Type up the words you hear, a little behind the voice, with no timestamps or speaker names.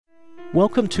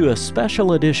Welcome to a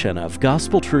special edition of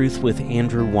Gospel Truth with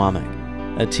Andrew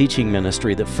Womack, a teaching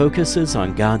ministry that focuses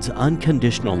on God's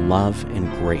unconditional love and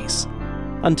grace.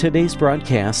 On today's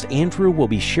broadcast, Andrew will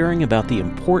be sharing about the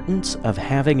importance of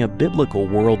having a biblical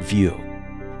worldview.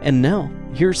 And now,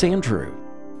 here's Andrew.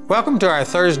 Welcome to our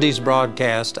Thursday's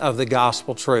broadcast of the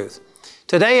Gospel Truth.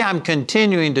 Today I'm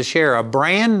continuing to share a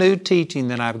brand new teaching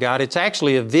that I've got. It's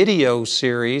actually a video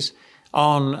series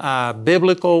on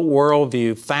biblical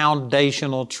worldview,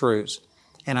 foundational truths.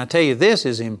 And I tell you, this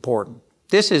is important.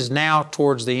 This is now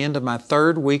towards the end of my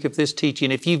third week of this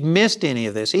teaching. If you've missed any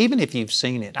of this, even if you've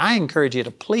seen it, I encourage you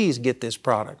to please get this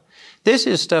product. This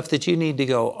is stuff that you need to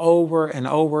go over and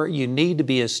over. You need to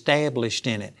be established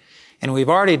in it. And we've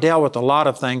already dealt with a lot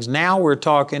of things. Now we're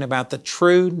talking about the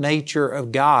true nature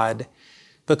of God,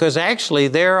 because actually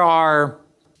there are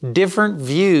different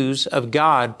views of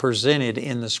God presented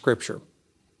in the Scripture.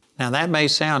 Now that may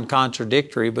sound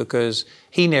contradictory because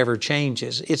He never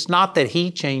changes. It's not that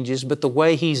He changes, but the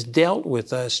way He's dealt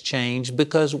with us changed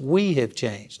because we have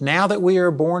changed. Now that we are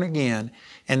born again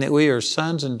and that we are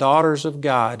sons and daughters of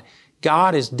God,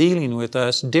 God is dealing with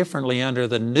us differently under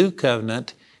the new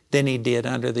covenant than He did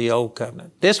under the old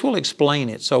covenant. This will explain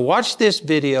it. So watch this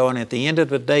video, and at the end of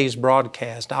the day's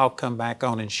broadcast, I'll come back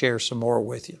on and share some more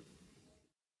with you.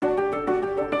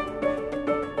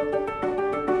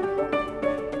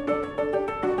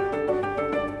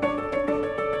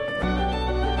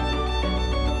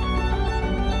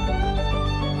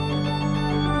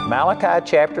 Malachi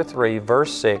chapter 3,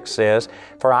 verse 6 says,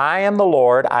 "For I am the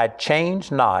Lord, I change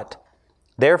not.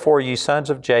 Therefore ye sons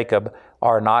of Jacob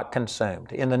are not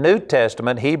consumed." In the New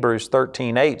Testament, Hebrews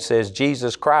 13:8 says,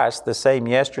 Jesus Christ, the same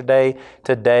yesterday,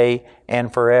 today,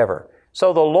 and forever.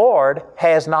 So the Lord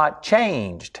has not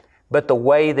changed, but the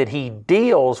way that He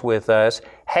deals with us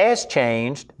has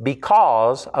changed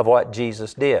because of what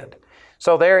Jesus did.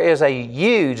 So there is a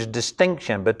huge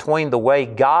distinction between the way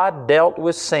God dealt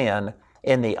with sin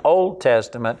in the Old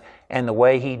Testament and the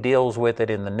way He deals with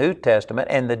it in the New Testament.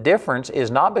 And the difference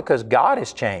is not because God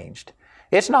has changed.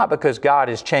 It's not because God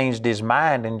has changed His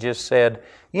mind and just said,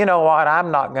 you know what,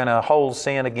 I'm not going to hold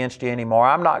sin against you anymore.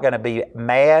 I'm not going to be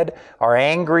mad or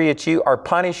angry at you or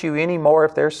punish you anymore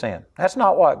if there's sin. That's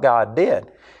not what God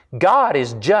did. God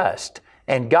is just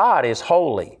and God is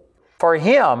holy. For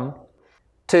Him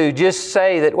to just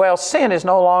say that, well, sin is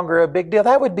no longer a big deal,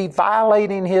 that would be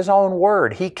violating His own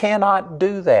word. He cannot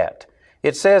do that.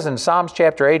 It says in Psalms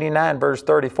chapter 89, verse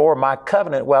 34, "My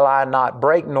covenant will I not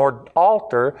break, nor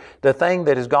alter the thing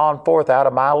that has gone forth out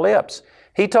of my lips."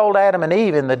 He told Adam and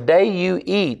Eve, "In the day you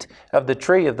eat of the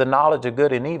tree of the knowledge of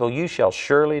good and evil, you shall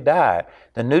surely die."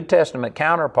 The New Testament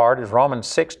counterpart is Romans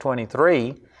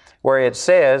 6:23, where it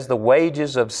says, "The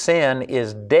wages of sin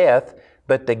is death,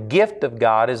 but the gift of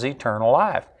God is eternal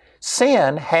life."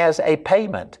 Sin has a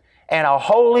payment. And a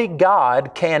holy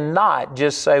God cannot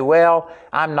just say, well,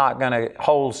 I'm not going to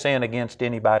hold sin against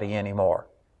anybody anymore.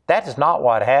 That is not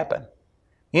what happened.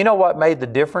 You know what made the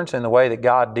difference in the way that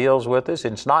God deals with us?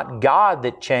 It's not God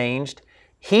that changed.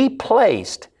 He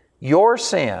placed your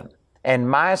sin and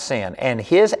my sin and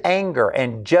His anger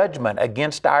and judgment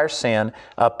against our sin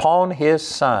upon His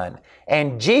Son.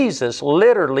 And Jesus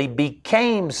literally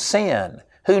became sin,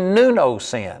 who knew no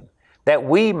sin, that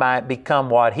we might become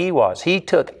what He was. He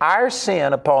took our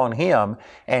sin upon Him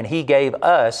and He gave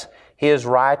us His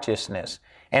righteousness.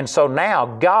 And so now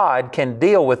God can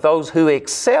deal with those who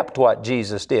accept what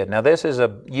Jesus did. Now this is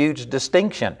a huge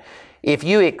distinction. If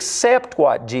you accept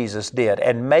what Jesus did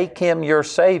and make Him your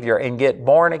Savior and get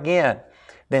born again,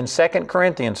 then 2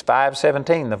 Corinthians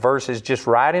 5:17, the verse is just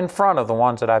right in front of the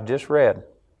ones that I've just read,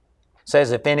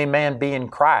 says, "If any man be in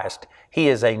Christ, he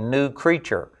is a new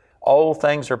creature. Old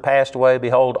things are passed away.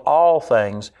 Behold, all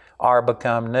things are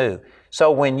become new." So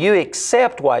when you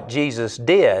accept what Jesus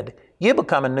did, you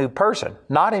become a new person,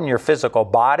 not in your physical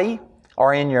body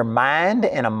or in your mind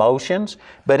and emotions,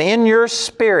 but in your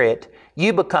spirit,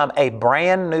 you become a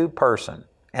brand new person.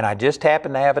 And I just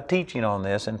happened to have a teaching on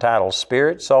this entitled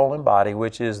Spirit, Soul, and Body,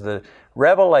 which is the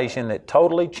revelation that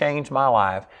totally changed my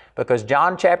life, because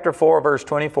John chapter 4, verse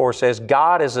 24 says,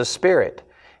 "God is a spirit,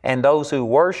 and those who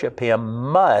worship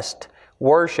Him must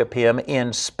worship Him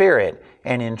in spirit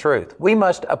and in truth." We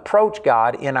must approach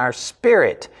God in our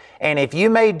spirit. And if you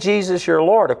made Jesus your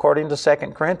Lord, according to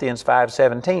 2 Corinthians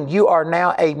 5:17, you are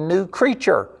now a new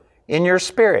creature in your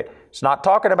spirit. It's not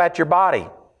talking about your body.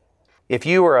 If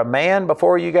you were a man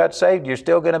before you got saved, you're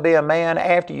still going to be a man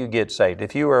after you get saved.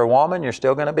 If you were a woman, you're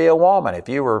still going to be a woman. If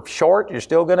you were short, you're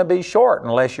still going to be short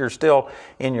unless you're still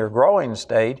in your growing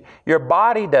stage. Your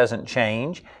body doesn't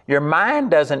change. Your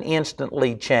mind doesn't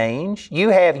instantly change. You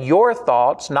have your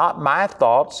thoughts, not my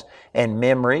thoughts and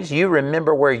memories. You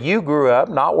remember where you grew up,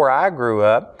 not where I grew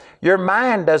up. Your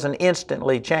mind doesn't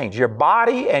instantly change. Your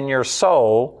body and your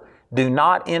soul do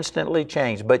not instantly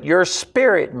change, but your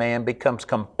spirit, man, becomes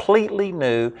completely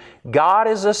new. God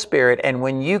is a spirit, and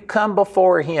when you come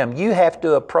before Him, you have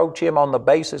to approach Him on the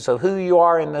basis of who you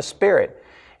are in the spirit.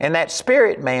 And that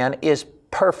spirit, man, is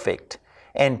perfect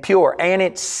and pure, and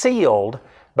it's sealed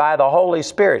by the Holy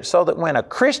Spirit, so that when a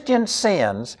Christian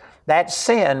sins, that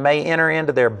sin may enter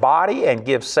into their body and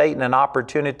give Satan an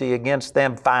opportunity against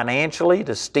them financially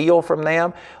to steal from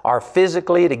them, or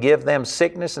physically to give them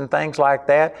sickness and things like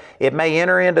that. It may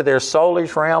enter into their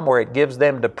soulish realm where it gives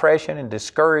them depression and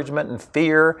discouragement and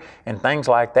fear and things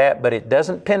like that, but it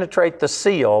doesn't penetrate the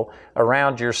seal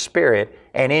around your spirit.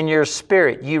 And in your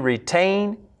spirit, you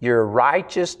retain your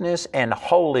righteousness and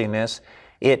holiness.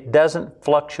 It doesn't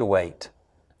fluctuate.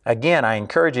 Again, I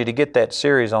encourage you to get that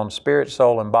series on spirit,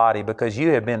 soul, and body, because you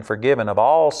have been forgiven of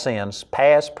all sins,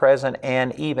 past, present,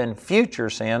 and even future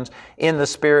sins in the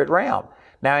spirit realm.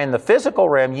 Now, in the physical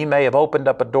realm, you may have opened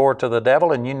up a door to the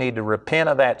devil and you need to repent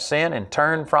of that sin and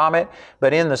turn from it.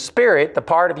 But in the spirit, the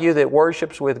part of you that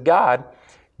worships with God,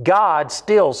 God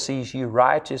still sees you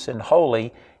righteous and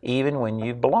holy even when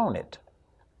you've blown it.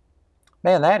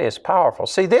 Man, that is powerful.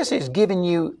 See, this is giving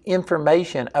you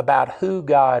information about who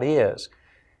God is.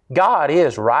 God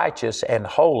is righteous and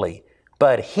holy,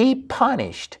 but He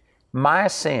punished my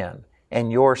sin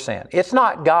and your sin. It's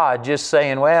not God just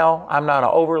saying, well, I'm not going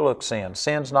to overlook sin.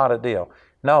 Sin's not a deal.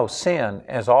 No, sin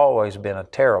has always been a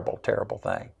terrible, terrible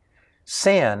thing.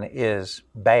 Sin is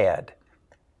bad,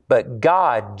 but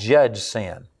God judged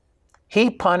sin. He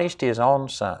punished His own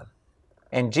Son,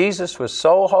 and Jesus was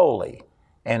so holy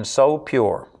and so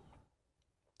pure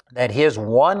that His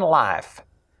one life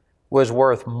was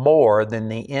worth more than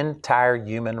the entire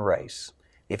human race.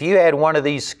 If you had one of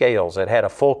these scales that had a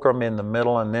fulcrum in the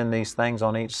middle and then these things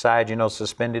on each side,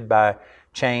 suspended by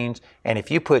chains, and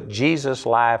if you put Jesus'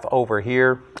 life over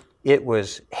here, it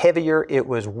was heavier, it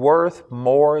was worth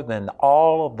more than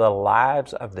all of the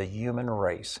lives of the human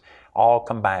race, all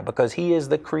combined, because He is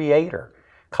the Creator.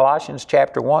 Colossians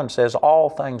chapter 1 says, all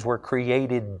things were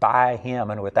created by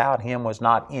Him, and without Him was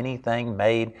not anything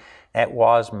made that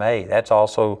was made. That's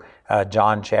also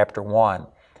John chapter 1.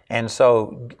 And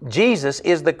so Jesus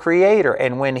is the Creator,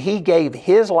 and when He gave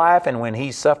His life and when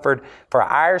He suffered for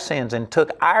our sins and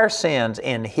took our sins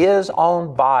in His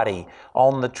own body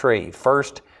on the tree, 1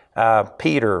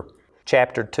 Peter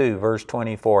chapter 2, verse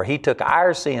 24, He took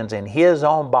our sins in His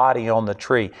own body on the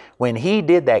tree. When He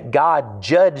did that, God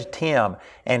judged Him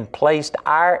and placed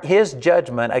His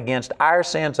judgment against our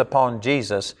sins upon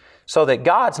Jesus, so that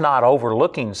God's not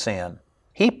overlooking sin.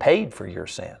 He paid for your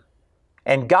sin.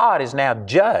 And God is now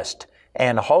just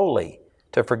and holy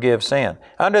to forgive sin.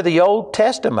 Under the Old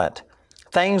Testament,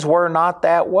 things were not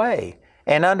that way.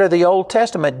 And under the Old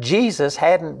Testament, Jesus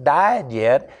hadn't died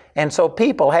yet, and so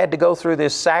people had to go through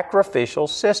this sacrificial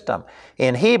system.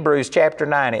 In Hebrews chapter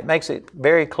 9, it makes it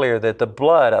very clear that the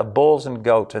blood of bulls and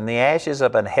goats and the ashes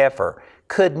of an heifer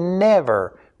could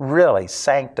never really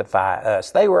sanctify us.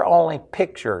 They were only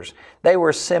pictures. They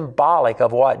were symbolic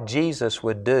of what Jesus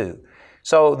would do.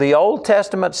 So the Old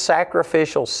Testament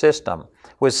sacrificial system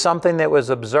was something that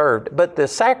was observed, but the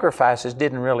sacrifices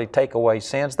didn't really take away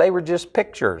sins. They were just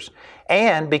pictures.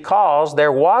 And because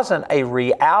there wasn't a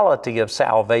reality of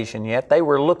salvation yet, they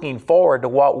were looking forward to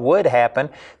what would happen.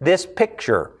 This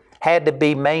picture had to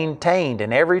be maintained,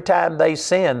 and every time they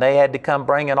sinned, they had to come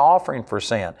bring an offering for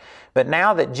sin. But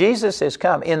now that Jesus has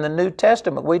come, in the New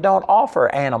Testament, we don't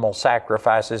offer animal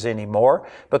sacrifices anymore,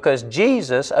 because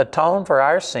Jesus atoned for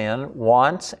our sin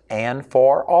once and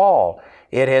for all.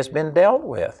 It has been dealt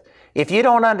with. If you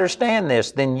don't understand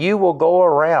this, then you will go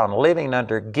around living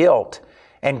under guilt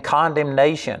and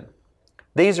condemnation.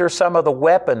 These are some of the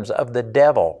weapons of the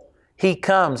devil. He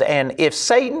comes, and if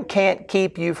Satan can't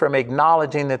keep you from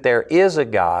acknowledging that there is a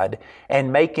God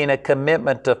and making a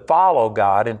commitment to follow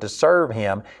God and to serve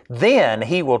Him, then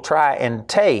he will try and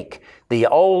take the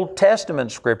Old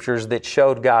Testament scriptures that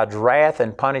showed God's wrath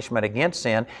and punishment against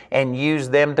sin and use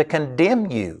them to condemn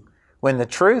you. When the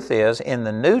truth is, in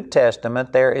the New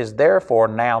Testament, there is therefore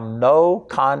now no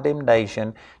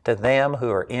condemnation to them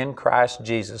who are in Christ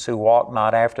Jesus, who walk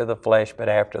not after the flesh, but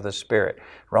after the Spirit.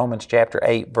 Romans chapter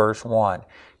 8, verse 1.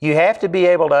 You have to be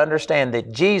able to understand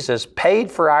that Jesus paid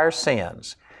for our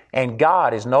sins, And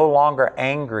God is no longer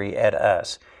angry at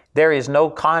us. There is no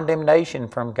condemnation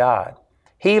from God.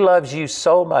 He loves you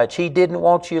so much, He didn't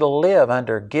want you to live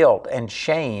under guilt and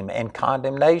shame and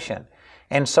condemnation.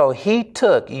 And so He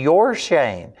took your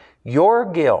shame,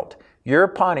 your guilt, your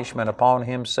punishment upon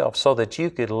Himself so that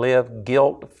you could live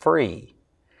guilt-free.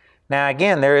 Now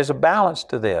again, there is a balance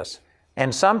to this.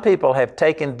 And some people have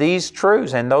taken these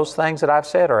truths, and those things that I've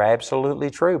said are absolutely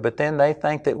true, but then they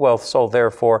think that, well, so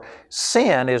therefore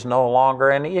sin is no longer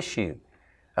an issue.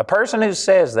 A person who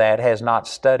says that has not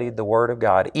studied the Word of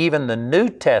God. Even the New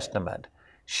Testament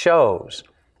shows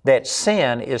that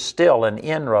sin is still an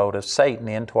inroad of Satan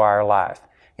into our life.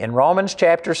 In Romans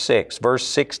chapter 6, verse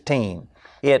 16,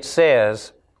 it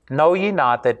says, "Know ye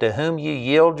not that to whom ye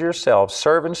yield yourselves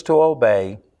servants to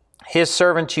obey, His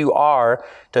servants you are,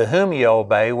 to whom ye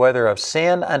obey, whether of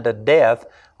sin unto death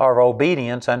or of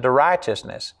obedience unto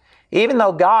righteousness." Even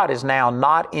though God is now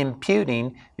not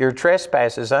imputing your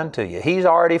trespasses unto you, He's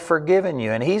already forgiven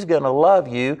you, and He's going to love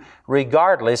you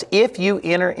regardless if you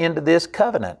enter into this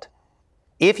covenant.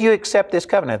 If you accept this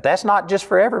covenant, that's not just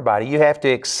for everybody. You have to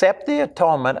accept the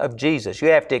atonement of Jesus. You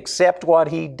have to accept what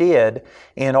He did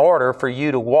in order for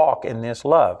you to walk in this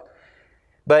love.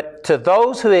 But to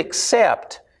those who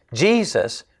accept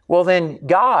Jesus, well then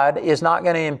God is not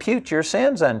going to impute your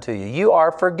sins unto you. You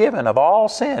are forgiven of all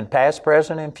sin, past,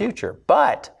 present, and future.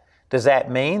 But does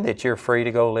that mean that you're free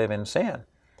to go live in sin?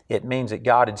 It means that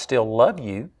God would still love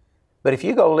you. But if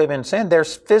you go live in sin,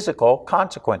 there's physical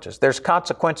consequences. There's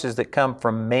consequences that come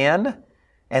from men,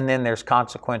 and then there's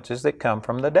consequences that come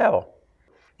from the devil.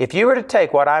 If you were to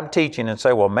take what I'm teaching and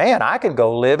say, well, man, I can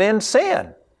go live in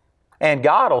sin, and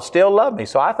God will still love me,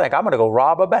 so I think I'm going to go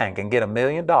rob a bank and get $1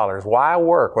 million. Why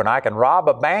work when I can rob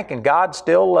a bank and God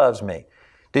still loves me?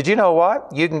 Did you know what?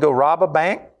 You can go rob a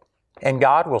bank and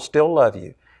God will still love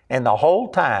you. And the whole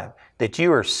time that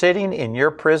you are sitting in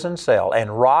your prison cell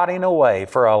and rotting away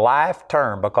for a life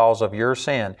term because of your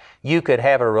sin, you could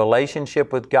have a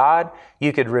relationship with God.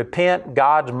 You could repent.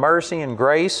 God's mercy and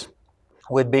grace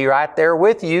would be right there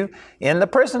with you in the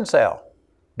prison cell.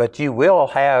 But you will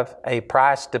have a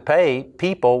price to pay.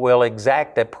 People will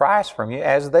exact a price from you,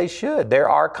 as they should. There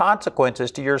are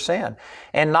consequences to your sin.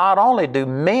 And not only do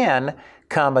men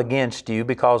come against you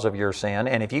because of your sin,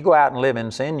 and if you go out and live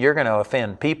in sin, you're going to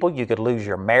offend people. You could lose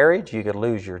your marriage, you could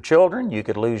lose your children, you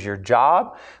could lose your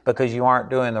job because you aren't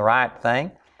doing the right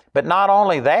thing. But not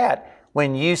only that,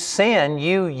 when you sin,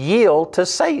 you yield to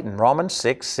Satan. Romans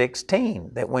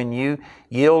 6:16, that when you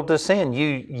yield to sin,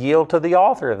 you yield to the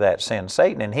author of that sin,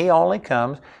 Satan, and he only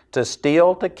comes to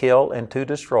steal, to kill, and to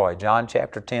destroy. John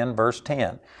chapter 10, verse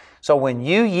 10. So when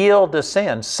you yield to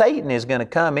sin, Satan is going to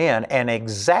come in and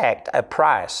exact a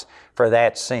price for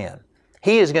that sin.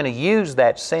 He is going to use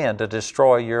that sin to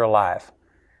destroy your life.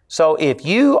 So if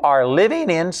you are living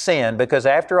in sin, because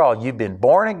after all, you've been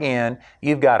born again,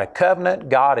 you've got a covenant,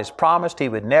 God has promised He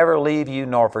would never leave you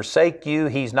nor forsake you,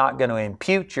 He's not going to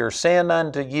impute your sin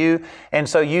unto you, and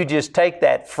so you just take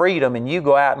that freedom and you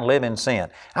go out and live in sin.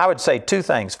 I would say two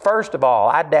things. First of all,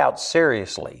 I doubt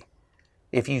seriously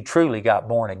if you truly got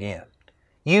born again.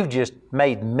 You've just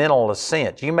made mental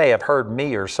assent. You may have heard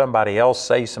me or somebody else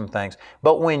say some things,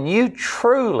 but when you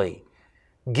truly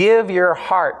give your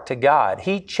heart to God,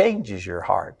 He changes your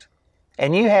heart.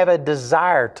 And you have a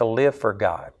desire to live for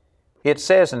God. It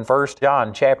says in 1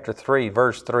 John chapter 3,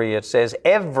 verse 3, it says,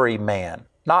 every man,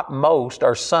 not most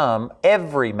or some,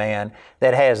 every man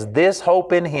that has this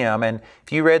hope in Him, and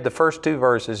if you read the first two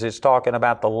verses, it's talking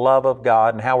about the love of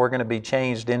God and how we're going to be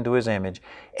changed into His image.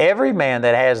 Every man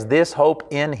that has this hope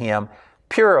in Him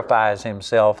purifies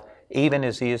himself even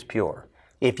as he is pure.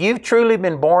 If you've truly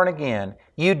been born again,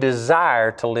 you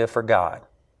desire to live for God.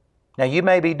 Now, you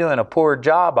may be doing a poor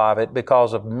job of it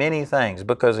because of many things.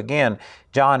 Because again,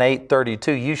 John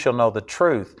 8:32, you shall know the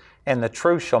truth, and the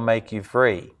truth shall make you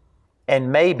free.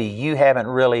 And maybe you haven't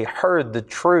really heard the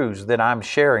truths that I'm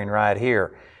sharing right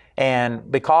here.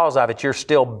 And because of it, you're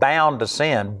still bound to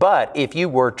sin. But if you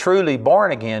were truly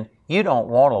born again, you don't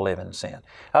want to live in sin.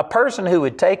 A person who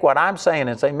would take what I'm saying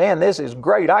and say, man, this is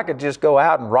great. I could just go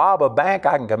out and rob a bank.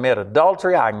 I can commit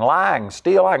adultery. I can lie. I can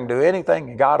steal. I can do anything,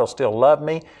 and God will still love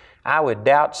me. I would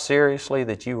doubt seriously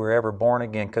that you were ever born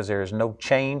again, because there is no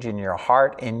change in your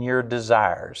heart and your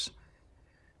desires.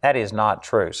 That is not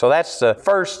true. So that's the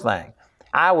first thing.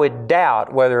 I would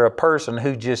doubt whether a person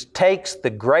who just takes the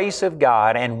grace of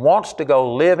God and wants to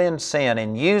go live in sin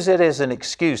and use it as an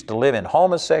excuse to live in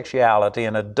homosexuality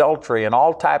and adultery and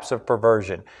all types of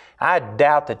perversion, I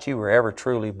doubt that you were ever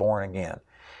truly born again.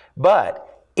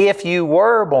 But if you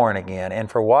were born again and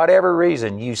for whatever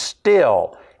reason you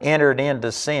still entered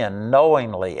into sin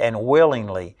knowingly and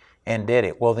willingly and did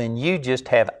it, well, then you just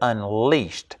have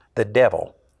unleashed the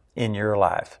devil in your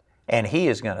life. And he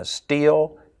is going to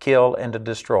steal, kill, and to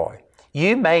destroy.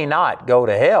 You may not go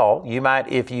to hell. You might,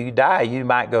 if you die, you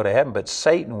might go to heaven, but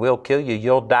Satan will kill you.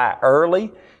 You'll die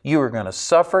early. You are going to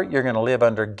suffer. You're going to live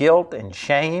under guilt and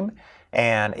shame,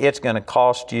 and it's going to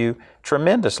cost you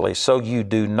tremendously. So you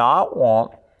do not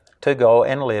want to go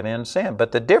and live in sin.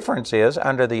 But the difference is,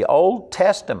 under the Old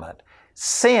Testament,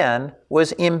 sin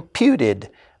was imputed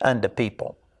unto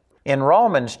people. In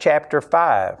Romans chapter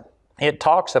 5, it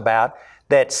talks about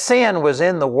that sin was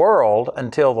in the world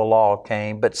until the law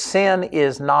came, but sin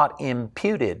is not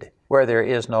imputed where there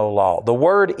is no law. The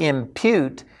word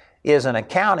impute is an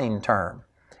accounting term,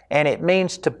 and it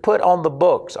means to put on the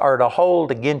books or to hold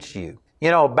against you.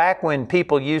 You know, back when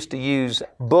people used to use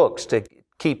books to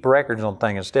keep records on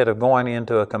things instead of going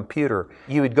into a computer,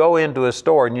 you would go into a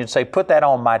store and you'd say, put that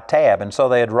on my tab. And so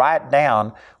they'd write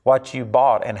down what you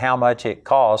bought and how much it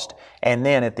cost. And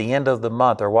then at the end of the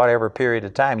month or whatever period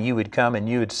of time, you would come and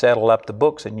you would settle up the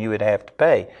books and you would have to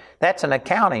pay. That's an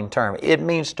accounting term. It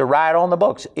means to write on the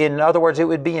books. In other words, it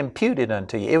would be imputed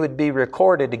unto you. It would be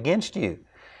recorded against you.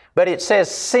 But it says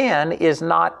sin is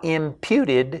not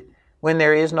imputed when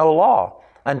there is no law.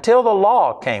 Until the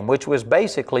law came, which was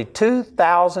basically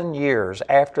 2,000 years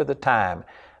after the time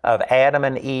of Adam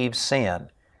and Eve's sin,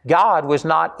 God was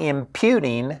not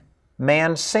imputing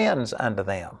man's sins unto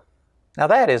them. Now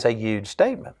that is a huge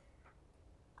statement.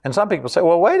 And some people say,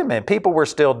 well, wait a minute, people were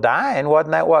still dying.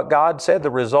 Wasn't that what God said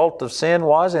the result of sin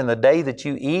was? In the day that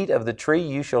you eat of the tree,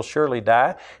 you shall surely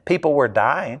die. People were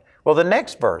dying. Well, the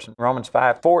next verse, Romans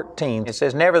 5:14, it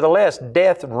says, nevertheless,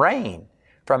 death reigned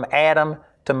from Adam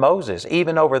to Moses,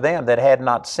 even over them that had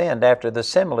not sinned after the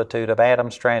similitude of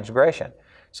Adam's transgression.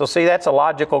 So see, that's a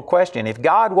logical question. If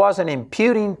God wasn't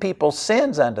imputing people's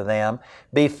sins unto them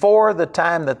before the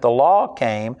time that the law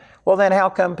came, well then how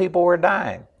come people were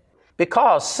dying?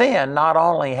 Because sin not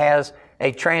only has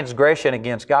a transgression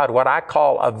against God, what I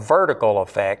call a vertical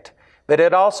effect, but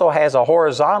it also has a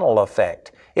horizontal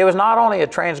effect. It was not only a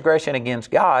transgression against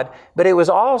God, but it was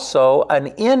also an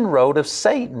inroad of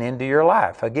Satan into your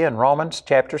life. Again, Romans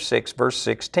chapter 6, verse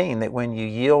 16, that when you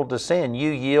yield to sin,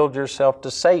 you yield yourself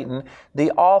to Satan,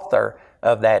 the author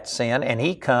of that sin, and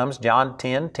he comes, John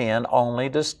 10:10, only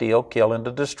to steal, kill, and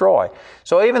to destroy.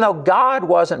 So even though God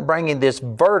wasn't bringing this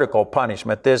vertical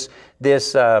punishment, His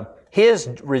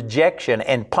rejection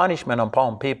and punishment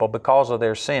upon people because of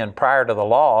their sin prior to the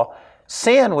law,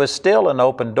 sin was still an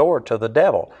open door to the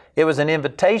devil. It was an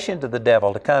invitation to the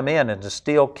devil to come in and to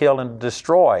steal, kill, and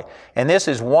destroy. And this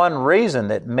is one reason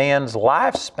that man's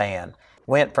lifespan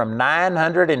went from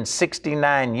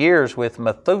 969 years with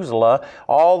Methuselah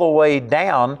all the way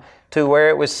down to where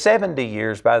it was 70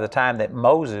 years by the time that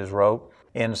Moses wrote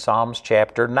in Psalms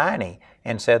chapter 90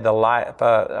 and said the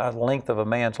length of a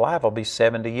man's life will be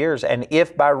 70 years. And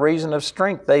if by reason of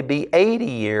strength they be 80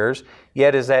 years,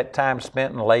 yet is that time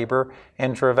spent in labor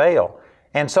and travail.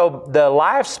 And so the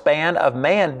lifespan of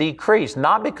man decreased,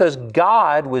 not because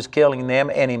God was killing them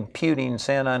and imputing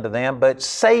sin unto them, but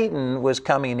Satan was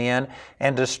coming in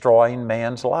and destroying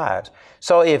man's lives.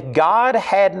 So if God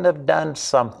hadn't have done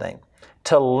something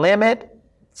to limit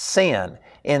sin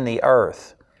in the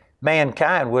earth,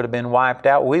 mankind would have been wiped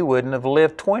out. We wouldn't have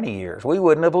lived 20 years. We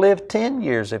wouldn't have lived 10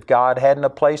 years if God hadn't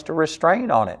have placed a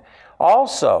restraint on it.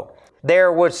 Also,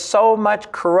 there was so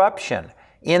much corruption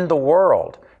in the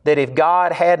world that if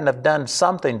God hadn't have done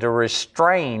something to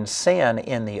restrain sin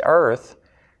in the earth,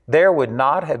 there would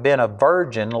not have been a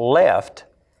virgin left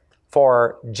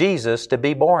for Jesus to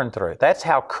be born through. That's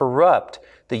how corrupt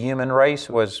the human race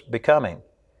was becoming.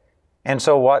 And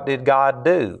so what did God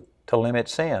do to limit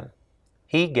sin?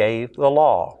 He gave the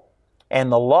law.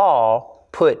 And the law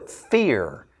put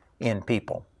fear in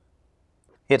people.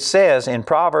 It says in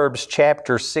Proverbs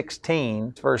chapter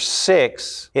 16, verse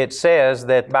 6, it says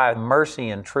that by mercy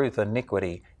and truth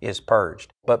iniquity is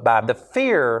purged. But by the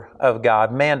fear of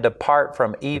God, men depart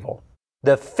from evil.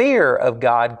 The fear of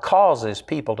God causes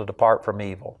people to depart from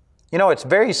evil. You know, it's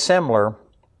very similar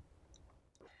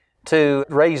to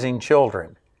raising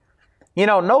children. You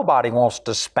know, nobody wants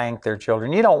to spank their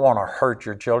children. You don't want to hurt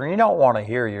your children. You don't want to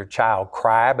hear your child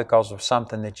cry because of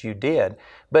something that you did.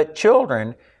 But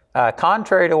children,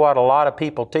 contrary to what a lot of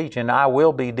people teach, and I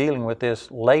will be dealing with this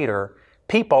later,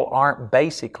 people aren't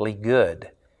basically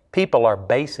good. People are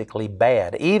basically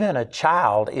bad. Even a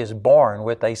child is born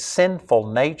with a sinful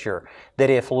nature that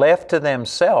if left to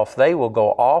themselves, they will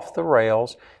go off the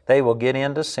rails, they will get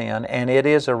into sin, and it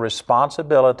is a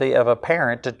responsibility of a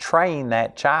parent to train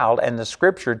that child, and the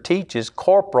Scripture teaches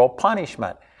corporal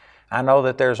punishment. I know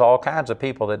that there's all kinds of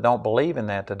people that don't believe in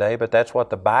that today, but that's what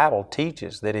the Bible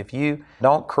teaches, that if you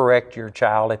don't correct your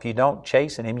child, if you don't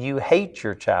chasten him, you hate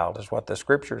your child, is what the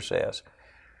Scripture says.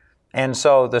 And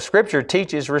so the Scripture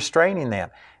teaches restraining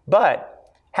them.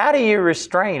 But how do you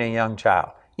restrain a young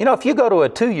child? You know, if you go to a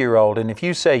 2-year-old and if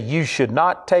you say, you should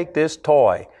not take this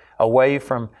toy away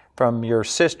from your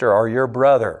sister or your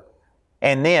brother,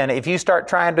 and then if you start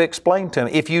trying to explain to them,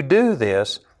 if you do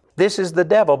this, this is the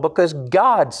devil, because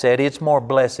God said it's more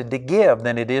blessed to give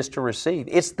than it is to receive.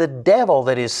 It's the devil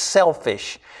that is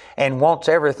selfish and wants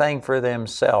everything for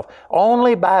themselves.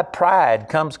 Only by pride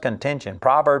comes contention.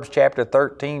 Proverbs chapter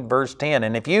 13, verse 10.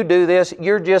 And if you do this,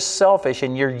 you're just selfish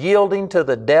and you're yielding to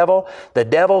the devil. The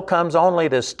devil comes only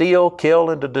to steal,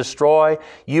 kill, and to destroy.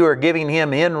 You are giving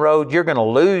him inroads. You're going to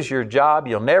lose your job.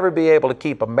 You'll never be able to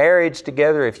keep a marriage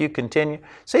together if you continue.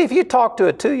 See, if you talk to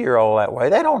a 2-year-old that way,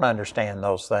 they don't understand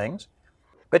those things.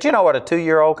 But you know what a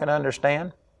 2-year-old can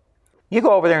understand? You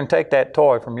go over there and take that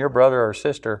toy from your brother or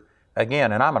sister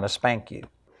again, and I'm going to spank you.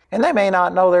 And they may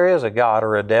not know there is a God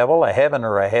or a devil, a heaven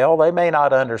or a hell. They may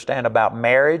not understand about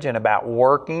marriage and about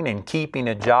working and keeping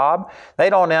a job. They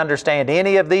don't understand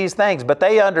any of these things, but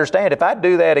they understand if I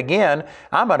do that again,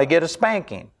 I'm going to get a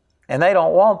spanking. And they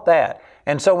don't want that.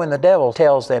 And so when the devil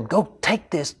tells them, go take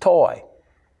this toy,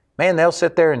 man, they'll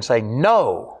sit there and say,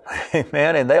 no,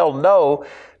 amen, and they'll know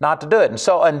not to do it. And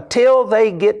so until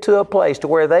they get to a place to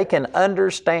where they can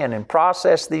understand and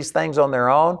process these things on their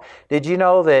own, did you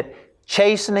know that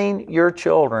chastening your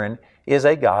children is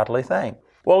a godly thing?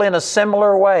 Well, in a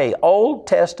similar way, Old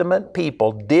Testament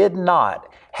people did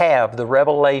not have the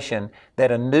revelation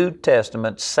that a New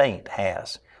Testament saint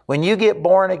has. When you get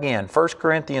born again, 1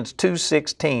 Corinthians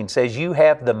 2:16 says you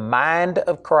have the mind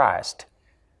of Christ.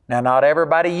 Now, not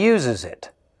everybody uses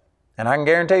it. And I can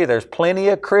guarantee you there's plenty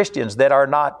of Christians that are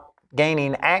not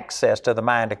gaining access to the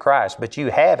mind of Christ, but you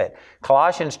have it.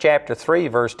 Colossians chapter 3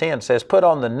 verse 10 says, put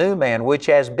on the new man which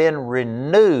has been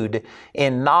renewed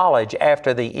in knowledge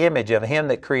after the image of him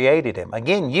that created him.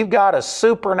 Again, you've got a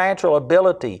supernatural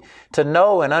ability to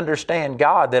know and understand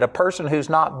God that a person who's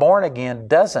not born again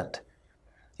doesn't.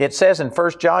 It says in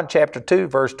 1 John chapter 2,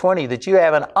 verse 20, that you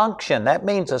have an unction. That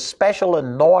means a special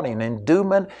anointing,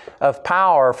 endowment of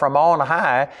power from on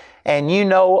high, and you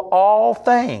know all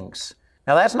things.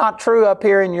 Now, that's not true up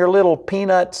here in your little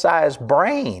peanut-sized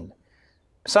brain.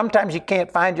 Sometimes you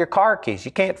can't find your car keys.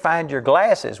 You can't find your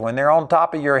glasses when they're on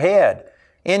top of your head.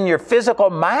 In your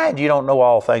physical mind, you don't know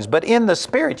all things. But in the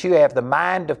Spirit, you have the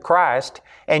mind of Christ,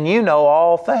 and you know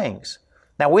all things.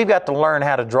 Now, we've got to learn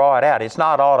how to draw it out. It's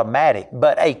not automatic,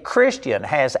 but a Christian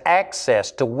has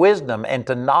access to wisdom and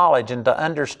to knowledge and to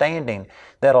understanding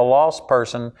that a lost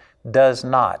person does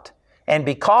not. And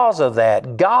because of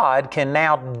that, God can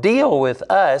now deal with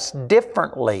us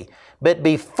differently. But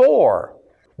before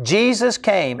Jesus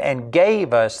came and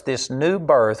gave us this new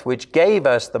birth, which gave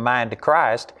us the mind of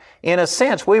Christ, in a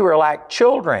sense, we were like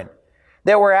children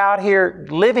that were out here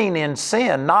living in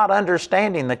sin, not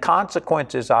understanding the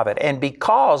consequences of it. And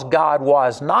because God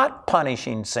was not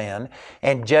punishing sin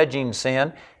and judging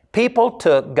sin, people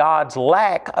took God's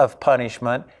lack of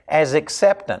punishment as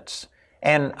acceptance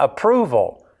and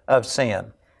approval of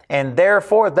sin. And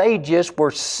therefore, they just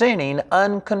were sinning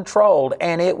uncontrolled,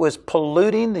 and it was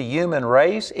polluting the human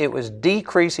race. It was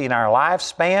decreasing our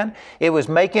lifespan. It was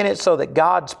making it so that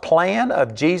God's plan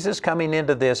of Jesus coming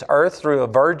into this earth through a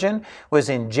virgin was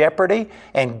in jeopardy.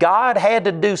 And God had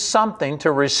to do something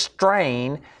to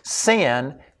restrain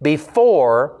sin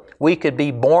before we could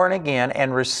be born again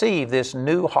and receive this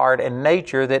new heart and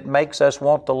nature that makes us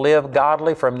want to live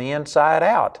godly from the inside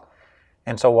out.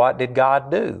 And so what did God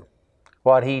do?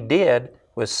 What He did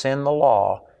was send the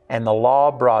law, and the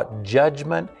law brought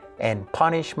judgment and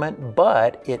punishment,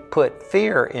 but it put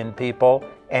fear in people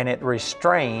and it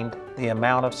restrained the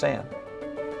amount of sin.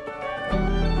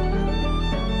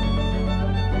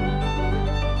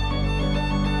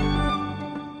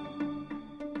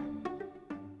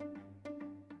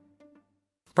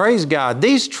 Praise God.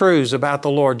 These truths about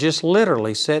the Lord just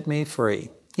literally set me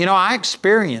free. You know, I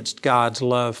experienced God's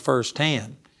love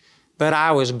firsthand. But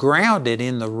I was grounded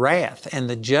in the wrath and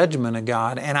the judgment of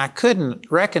God, and I couldn't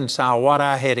reconcile what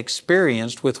I had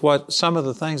experienced with what some of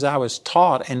the things I was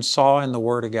taught and saw in the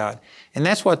Word of God. And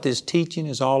that's what this teaching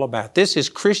is all about. This is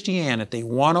Christianity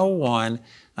 101,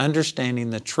 understanding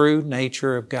the true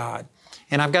nature of God.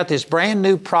 And I've got this brand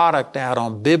new product out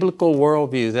on Biblical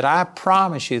Worldview that I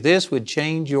promise you this would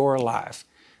change your life.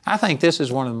 I think this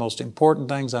is one of the most important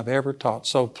things I've ever taught.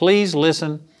 So please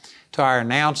listen to our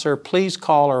announcer. Please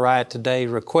call or write today.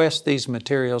 Request these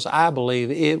materials. I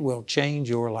believe it will change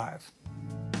your life.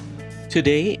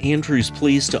 Today, Andrew's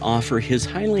pleased to offer his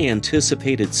highly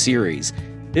anticipated series,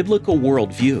 Biblical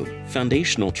Worldview,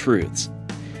 Foundational Truths.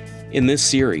 In this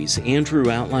series,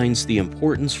 Andrew outlines the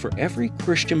importance for every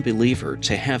Christian believer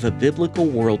to have a biblical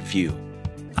worldview.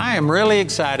 I am really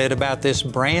excited about this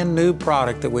brand new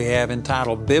product that we have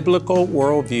entitled Biblical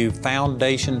Worldview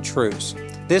Foundation Truths.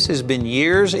 This has been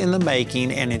years in the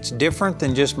making, and it's different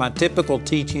than just my typical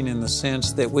teaching in the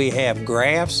sense that we have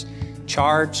graphs,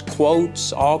 charts,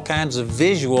 quotes, all kinds of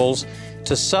visuals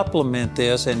to supplement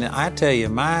this. And I tell you,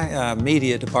 my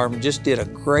media department just did a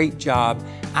great job.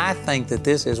 I think that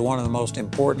this is one of the most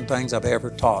important things I've ever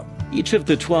taught. Each of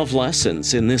the 12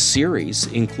 lessons in this series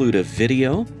include a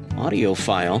video, audio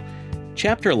file,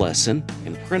 chapter lesson,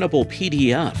 and printable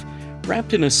PDF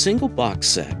wrapped in a single box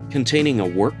set containing a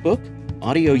workbook,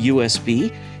 audio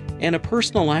USB, and a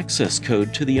personal access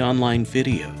code to the online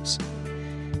videos.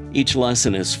 Each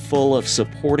lesson is full of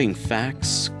supporting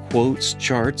facts, quotes,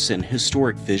 charts, and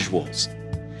historic visuals.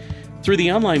 Through the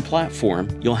online platform,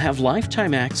 you'll have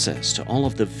lifetime access to all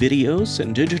of the videos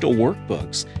and digital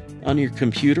workbooks on your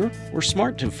computer or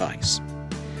smart device.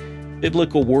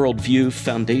 Biblical Worldview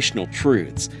Foundational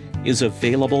Truths is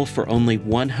available for only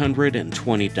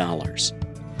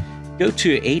 $120. Go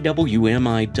to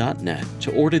awmi.net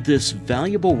to order this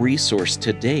valuable resource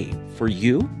today for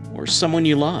you or someone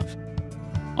you love.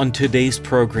 On today's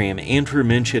program, Andrew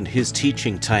mentioned his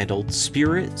teaching titled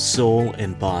Spirit, Soul,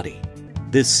 and Body.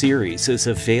 This series is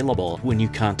available when you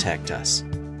contact us.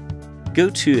 Go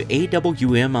to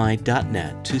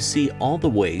awmi.net to see all the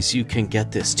ways you can get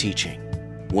this teaching.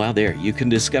 While there, you can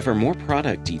discover more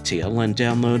product detail and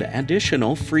download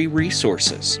additional free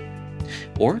resources.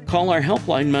 Or call our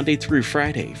helpline Monday through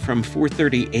Friday from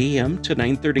 4:30 a.m. to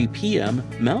 9:30 p.m.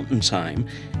 Mountain Time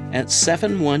at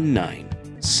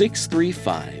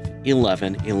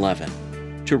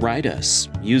 719-635-1111. To write us,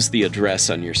 use the address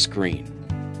on your screen.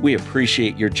 We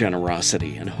appreciate your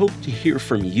generosity and hope to hear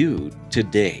from you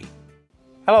today.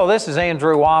 Hello, this is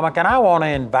Andrew Womack, and I want to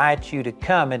invite you to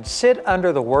come and sit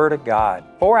under the Word of God.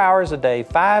 4 hours a day,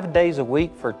 5 days a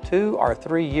week for 2 or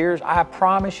 3 years. I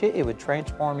promise you it would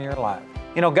transform your life.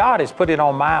 You know, God has put it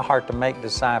on my heart to make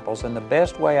disciples, and the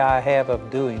best way I have of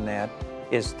doing that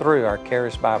is through our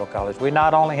Charis Bible College. We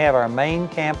not only have our main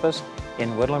campus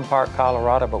in Woodland Park,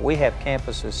 Colorado, but we have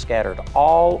campuses scattered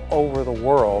all over the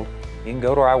world. You can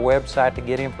go to our website to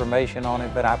get information on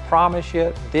it, but I promise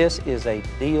you, this is a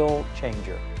deal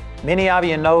changer. Many of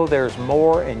you know there's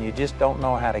more and you just don't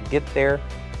know how to get there.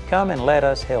 Come and let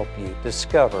us help you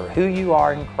discover who you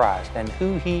are in Christ and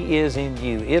who He is in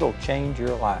you. It'll change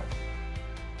your life.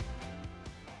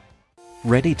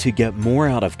 Ready to get more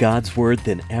out of God's Word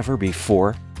than ever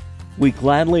before? We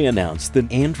gladly announce the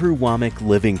Andrew Womack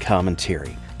Living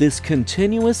Commentary. This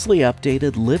continuously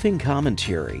updated living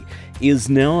commentary is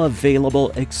now available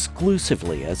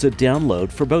exclusively as a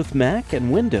download for both Mac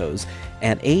and Windows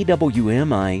at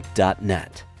awmi.net.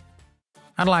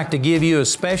 I'd like to give you a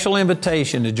special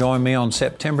invitation to join me on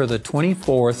September the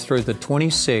 24th through the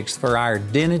 26th for our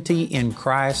Identity in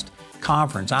Christ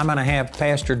Conference. I'm going to have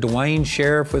Pastor Dwayne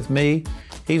Sheriff with me.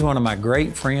 He's one of my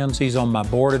great friends. He's on my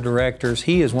board of directors.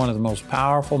 He is one of the most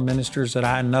powerful ministers that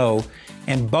I know.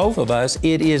 And both of us,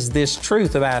 it is this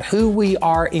truth about who we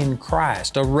are in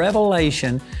Christ, a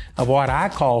revelation of what I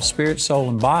call spirit, soul,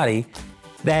 and body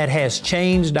that has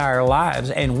changed our lives.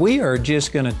 And we are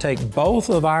just going to take both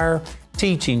of our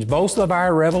teachings, both of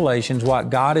our revelations,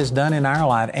 what God has done in our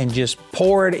life, and just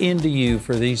pour it into you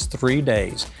for these 3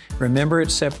 days. Remember,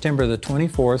 it's September the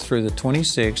 24th through the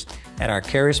 26th at our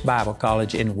Charis Bible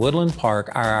College in Woodland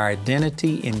Park, our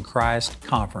Identity in Christ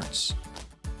Conference.